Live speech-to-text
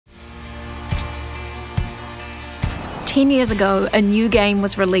10 years ago, a new game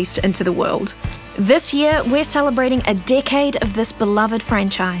was released into the world. This year, we're celebrating a decade of this beloved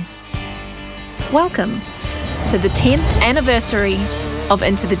franchise. Welcome to the 10th anniversary of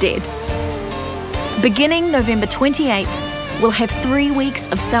Into the Dead. Beginning November 28th, we'll have 3 weeks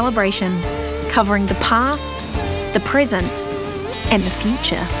of celebrations covering the past, the present, and the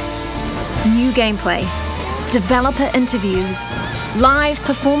future. New gameplay, developer interviews, live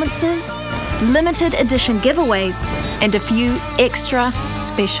performances, limited edition giveaways, and a few extra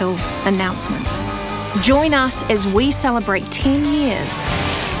special announcements. Join us as we celebrate 10 years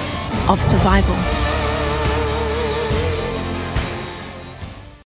of survival.